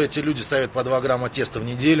 Ничего, что эти люди ставят по 2 грамма теста в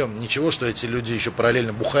неделю, ничего, что эти люди еще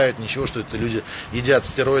параллельно бухают, ничего, что эти люди едят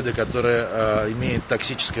стероиды, которые имеют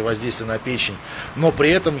токсическое воздействие на печень. Но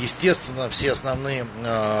при этом, естественно, все основные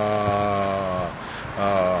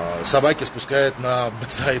собаки спускают на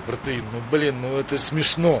БЦА и протеин. Это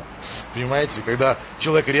смешно. Понимаете, когда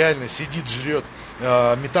человек реально сидит, жрет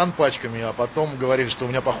метан пачками, а потом говорит, что у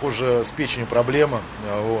меня, похоже, с печенью проблема,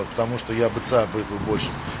 потому что я БЦА выпил больше.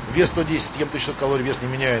 Вес 110, ем 1600 калорий, вес не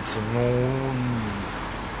меняется.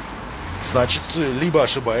 Значит, либо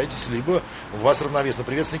ошибаетесь, либо у вас равновесно.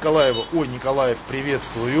 Привет с Николаева. Ой, Николаев,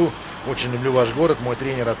 приветствую. Очень люблю ваш город, мой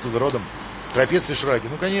тренер оттуда родом. Трапец и Шраги.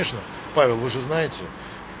 Конечно. Павел, вы же знаете.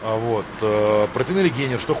 Протеин или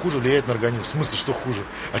генер, что хуже влияет на организм? В смысле, что хуже?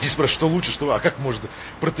 Они спрашивают, что лучше, что... А как может?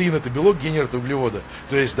 Протеин это белок, генер это углеводы.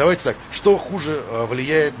 То есть, давайте так, что хуже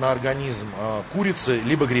влияет на организм? Курица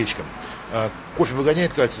либо гречка? Кофе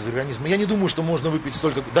выгоняет кальций из организма. Я не думаю, что можно выпить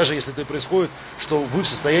столько, даже если это происходит, что вы в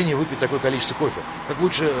состоянии выпить такое количество кофе. Как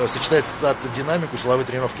лучше сочетать статодинамику, силовые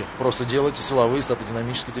тренировки? Просто делайте силовые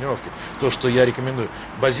статодинамические тренировки. То, что я рекомендую.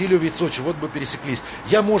 Базилио, ведь Сочи, вот бы пересеклись.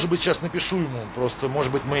 Я, может быть, сейчас напишу ему, просто,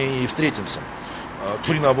 может быть, мы и встретимся.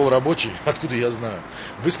 Туринабол рабочий, откуда я знаю.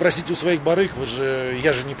 Вы спросите у своих барыг,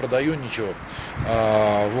 я же не продаю ничего.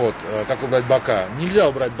 Как убрать бока? Нельзя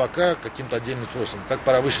убрать бока каким-то отдельным способом. Как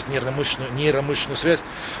повысить нейромышечную связь?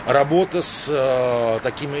 Работа с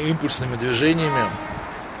такими импульсными движениями,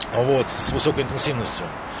 с высокой интенсивностью.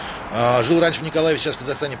 Жил раньше в Николаеве, сейчас в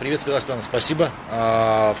Казахстане. Привет с Казахстана. Спасибо.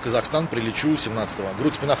 В Казахстан прилечу 17-го.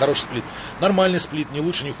 Грудь, спина, хороший сплит. Нормальный сплит, не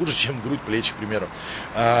лучше, не хуже, чем грудь, плечи, к примеру.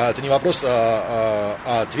 Это не вопрос, а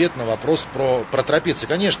ответ на вопрос про трапеции.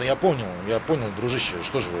 Конечно, я понял, дружище.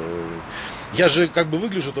 Что же вы... Я же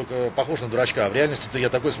выгляжу только похож на дурачка. А в реальности-то я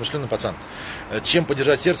такой смышленый пацан. Чем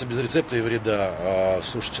поддержать сердце без рецепта и вреда?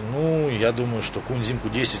 Слушайте, я думаю, что кунзимку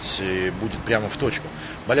 10 будет прямо в точку.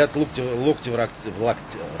 Болят локти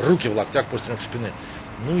руки в локтях после тренировки спины.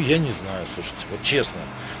 Я не знаю, слушайте, честно.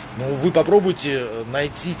 Вы попробуйте,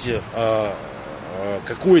 найдите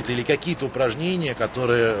какое-то или какие-то упражнения,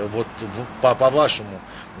 которые по-вашему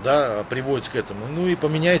приводят к этому. И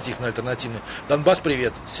поменяйте их на альтернативные. Донбасс,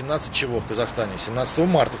 привет. 17 чего в Казахстане? 17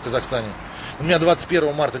 марта в Казахстане. У меня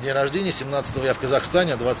 21 марта день рождения, 17 я в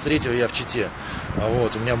Казахстане, а 23 я в Чите.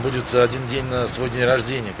 У меня будет один день на свой день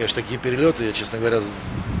рождения. Конечно, такие перелеты, я, честно говоря,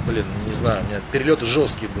 не знаю, у меня перелеты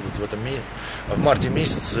жесткие будут в марте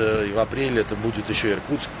месяце, и в апреле это будет еще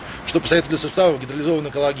Иркутск. Что посоветовать для суставов? Гидролизованный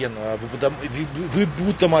коллаген. В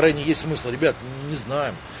бутамарене есть смысл? Ребят, не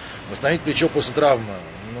знаем. Восстановить плечо после травмы.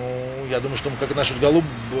 Я думаю, что как наш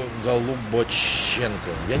Голубоченко.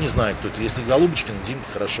 Я не знаю, кто это. Если Голубочкин,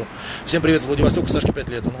 Димка, хорошо. Всем привет из Владивостока, Сашке 5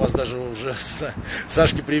 лет. Он у вас даже уже...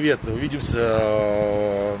 Сашке привет.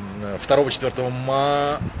 Увидимся 2-4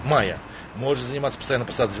 мая. Можешь заниматься постоянно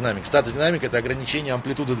по статодинамике. Статодинамика – это ограничение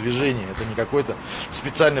амплитуды движения. Это не какой-то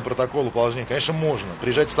специальный протокол упражнений. Конечно, можно.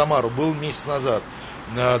 Приезжать в Самару. Был месяц назад.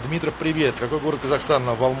 Дмитров, привет. Какой город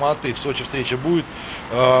Казахстана? В Алматы. В Сочи встреча будет.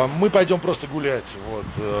 Мы пойдем просто гулять.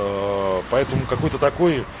 Поэтому какой-то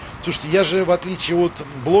такой... Слушайте, я же, в отличие от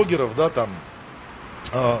блогеров,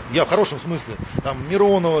 я в хорошем смысле,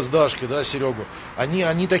 Миронова с Дашкой, Серегу,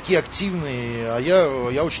 они такие активные, а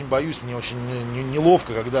я очень боюсь, мне очень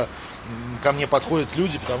неловко, когда ко мне подходят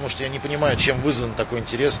люди, потому что я не понимаю, чем вызван такой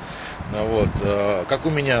интерес, как у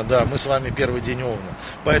меня, мы с вами первый день Овна,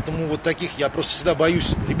 поэтому таких я просто всегда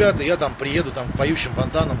боюсь. Ребята, я приеду к поющим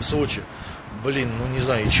фонтанам в Сочи, не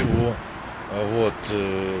знаю, и чего,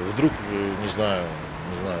 вдруг, не знаю,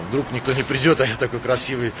 не знаю, вдруг никто не придет, а я такой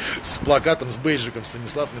красивый, с плакатом, с бейджиком,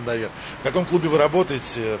 Станислав Линдовер. В каком клубе вы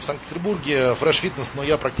работаете? В Санкт-Петербурге Fresh Fitness, но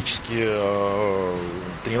я практически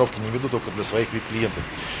тренировки не веду, только для своих клиентов.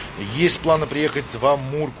 Есть планы приехать в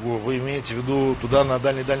Амурку, вы имеете в виду туда, на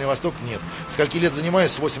Дальний Восток? Нет. Скольки лет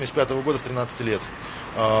занимаюсь? С 85 года, с 13 лет.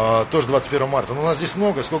 Тоже 21 марта. Но у нас здесь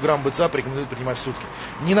много, сколько грамм БЦА порекомендуют принимать в сутки.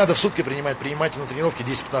 Не надо в сутки принимать, принимайте на тренировке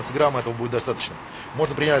 10-15 грамм, этого будет достаточно.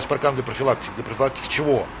 Можно принять спаркан для профилактики. Для профилактики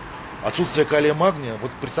чего? Отсутствие калия, магния.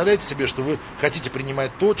 Вот представляете себе, что вы хотите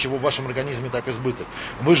принимать то, чего в вашем организме так избыток.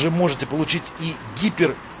 Вы же можете получить и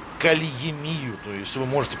гиперкалиемию, то есть вы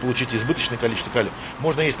можете получить избыточное количество калия.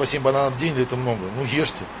 Можно есть по 7 бананов в день, или это много? Ну,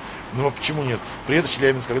 ешьте. Ну, а почему нет? Приедет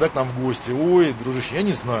Челябинск, когда к нам в гости? Ой, дружище, я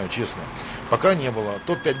не знаю, честно. Пока не было.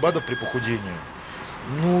 Топ-5 БАДов при похудении.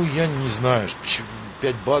 Ну, я не знаю,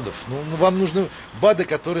 5 БАДов. Ну, вам нужны БАДы,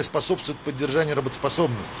 которые способствуют поддержанию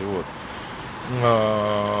работоспособности. Вот.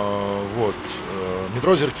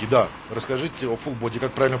 Метро Озерки, да. Расскажите о full body,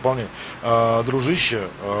 как правильно выполнять. Дружище,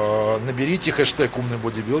 наберите хэштег «Умный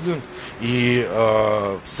бодибилдинг», и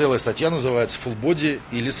целая статья называется «Full body»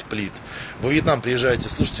 или «Сплит». Во Вьетнам приезжаете,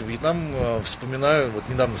 слушайте, Вьетнам, вспоминаю, вот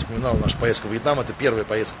недавно вспоминал нашу поездку в Вьетнам, это первая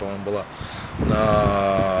поездка, по-моему, была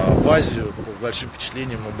в Азию, по большим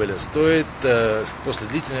впечатлениям мы были. Стоит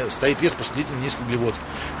стоит вес после длительной низкой углеводки.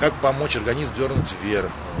 Как помочь организму дернуть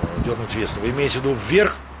вес? Вы имеете в виду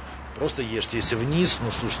вверх? Просто ешьте. Если вниз,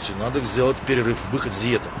 ну слушайте, надо сделать перерыв, выход с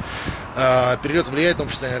диеты. Перелет влияет на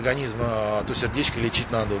общее состояние организма, а то сердечко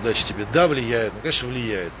лечить надо, удачи тебе. Да, влияет, ну конечно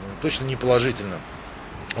влияет, но точно не положительно.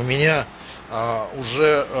 У меня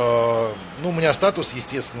уже, у меня статус,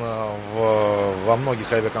 естественно, во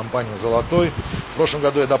многих авиакомпаниях золотой. В прошлом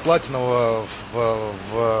году я до платинового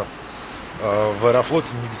в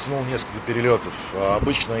Аэрофлоте не дотянул несколько перелетов.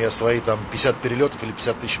 Обычно я свои там 50 перелетов или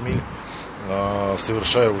 50 тысяч миль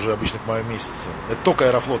совершаю уже обычно к маю месяцу. Это только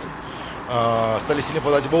Аэрофлотом. Стали сильно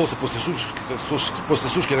подать волосы после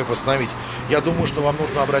сушки, как восстановить. Я думаю, что вам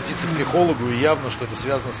нужно обратиться к трихологу, и явно, что это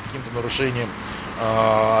связано с каким-то нарушением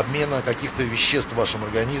обмена каких-то веществ в вашем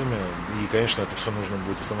организме, и, конечно, это все нужно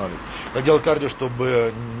будет восстанавливать. Как делать кардио,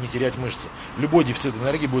 чтобы не терять мышцы? Любой дефицит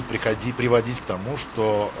энергии будет приводить к тому,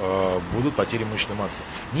 что будут потери мышечной массы.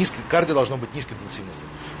 Кардио должно быть низкой интенсивности.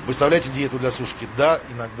 Выставляйте диету для сушки. Да,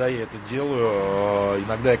 иногда я это делаю,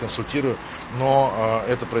 иногда я консультирую, но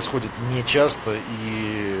это происходит не часто,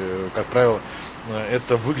 и, как правило,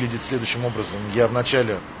 это выглядит следующим образом. Я в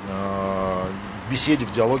начале беседе,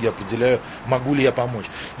 в диалоге определяю, могу ли я помочь.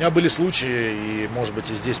 У меня были случаи, и, может быть,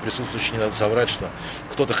 и здесь присутствующие не дадут соврать, что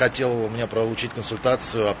кто-то хотел у меня получить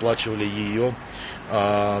консультацию, оплачивали ее.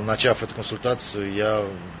 Начав эту консультацию, я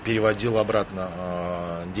переводил обратно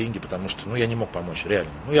деньги, потому что, я не мог помочь,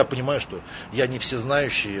 реально. Я понимаю, что я не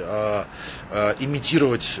всезнающий, а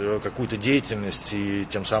имитировать какую-то деятельность и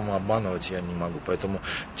тем самым обманывать я не могу. Поэтому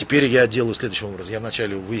теперь я делаю следующим образом. Я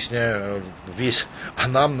вначале выясняю весь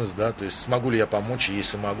анамнез, да, то есть смогу ли я помочь, и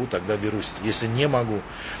если могу, тогда берусь. Если не могу,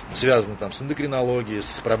 связано там с эндокринологией,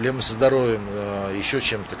 с проблемами со здоровьем, еще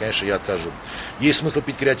чем-то, конечно, я откажу. Есть смысл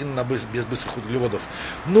пить креатин без быстрых углеводов.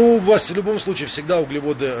 У вас в любом случае всегда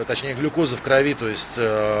углеводы, точнее глюкоза в крови, то есть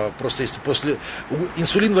просто если после...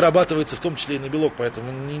 Инсулин вырабатывается в том числе и на белок,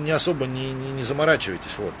 поэтому не особо не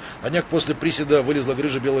заморачивайтесь. Вот. На днях после приседа вылезла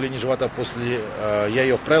грыжа белой линии живота, я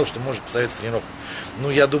ее вправил, что может посоветовать тренировку.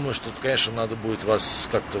 Я думаю, что, конечно, надо будет вас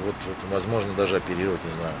как-то, возможно, даже оперировать,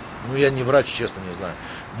 не знаю. Я не врач, честно, не знаю.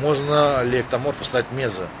 Можно ли эктоморфу стать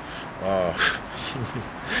мезо?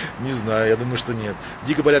 Не знаю, я думаю, что нет.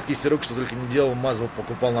 Дико болят кисти рук, что только не делал, мазал,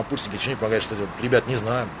 покупал на пульсике, ничего не помогает, что делать. Ребят, не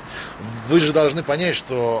знаю. Вы же должны понять,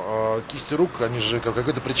 что кисти рук, они же по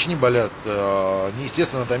какой-то причине болят.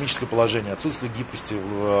 Неестественное анатомическое положение, отсутствие гибкости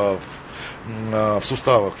в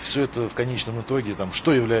суставах. Все это в конечном итоге,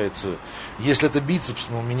 что является... Если это бицепс,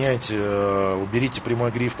 меняйте, уберите прямой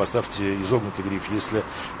гриф, поставьте изогнутый гриф. Если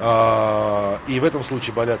и в этом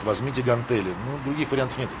случае болят, возьмите гантели. Других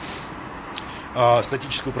вариантов нет.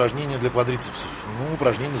 Статическое упражнение для квадрицепсов.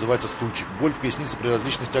 Упражнение называется стульчик. Боль в пояснице при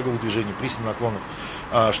различных тяговых движениях, присед, наклонов.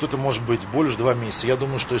 Что-то может быть боль уже 2 месяца. Я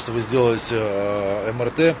думаю, что если вы сделаете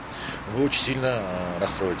МРТ, вы очень сильно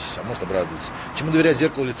расстроитесь, а может обрадуетесь. Чему доверять,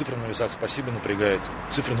 зеркалу или цифрам на весах? Спасибо, напрягает.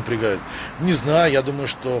 Цифры напрягают. Не знаю, я думаю,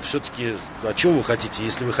 что все-таки, чего вы хотите?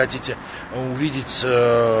 Если вы хотите увидеть,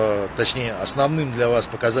 точнее, основным для вас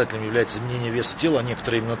показателем является изменение веса тела, а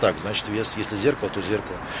некоторые именно так, значит вес, если зеркало, то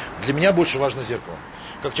зеркало. Для меня больше важно зеркало.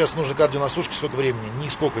 Как часто нужно кардио на сушке, сколько времени?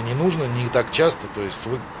 Нисколько не нужно, не так часто. То есть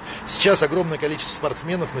сейчас огромное количество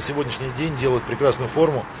спортсменов на сегодняшний день делают прекрасную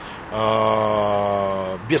форму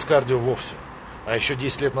без кардио вовсе. А еще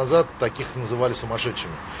 10 лет назад таких называли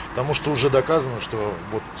сумасшедшими. Потому что уже доказано, что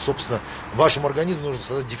вот, собственно, вашему организму нужно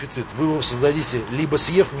создать дефицит. Вы его создадите, либо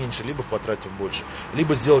съев меньше, либо потратив больше.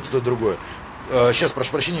 Либо сделать то и другое. Сейчас,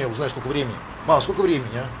 прошу прощения, я узнаю, сколько времени. Мам, сколько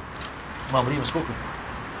времени, а? Мам, время сколько?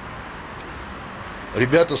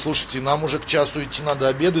 Ребята, слушайте, нам уже к часу идти надо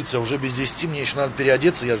обедать, а уже без 10 мне еще надо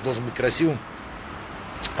переодеться, я же должен быть красивым.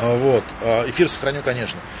 Вот, эфир сохраню,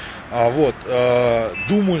 конечно. Вот,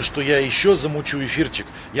 думаю, что я еще замучу эфирчик.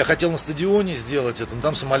 Я хотел на стадионе сделать это, но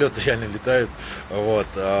там самолеты реально летают. Вот,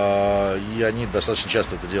 и они достаточно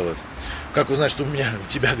часто это делают. Как узнать, что у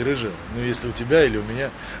тебя грыжа? Ну, если у тебя или у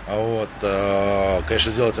меня. Вот,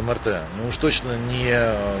 конечно, сделать МРТ. Ну, уж точно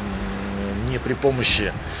не при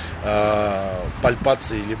помощи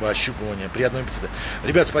пальпации либо ощупывания. Приятного аппетита.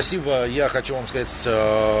 Ребят, спасибо. Я хочу вам сказать,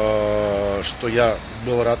 что я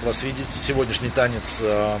был рад вас видеть. Сегодняшний танец,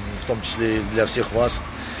 в том числе и для всех вас.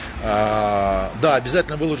 Да,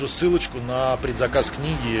 обязательно выложу ссылочку на предзаказ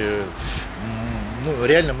книги. Ну,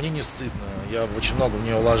 реально, мне не стыдно. Я очень много в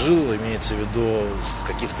нее вложил, имеется в виду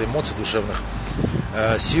каких-то эмоций, душевных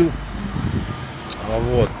сил.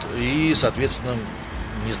 Вот. И, соответственно,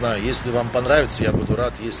 не знаю, если вам понравится, я буду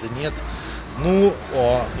рад. Если нет, ну,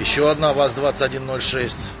 еще одна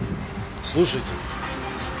ВАЗ-2106. Слушайте.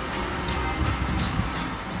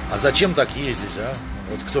 А зачем так ездить, а?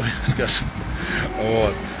 Вот кто мне скажет.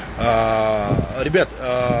 Вот. Ребят,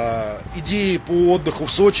 идеи по отдыху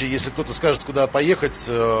в Сочи, если кто-то скажет, куда поехать,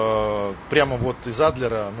 прямо вот из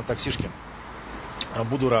Адлера на таксишке,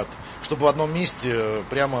 буду рад. Чтобы в одном месте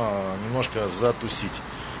прямо немножко затусить.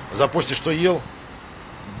 Запостить, что ел.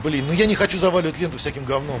 Блин, ну я не хочу заваливать ленту всяким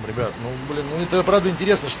говном, ребят. Ну, блин, ну это правда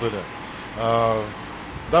интересно, что ли?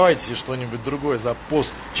 Давайте что-нибудь другое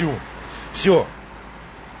запостю. Все.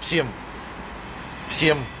 Всем.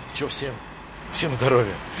 Всем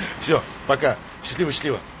здоровья. Все, пока.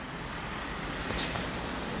 Счастливо.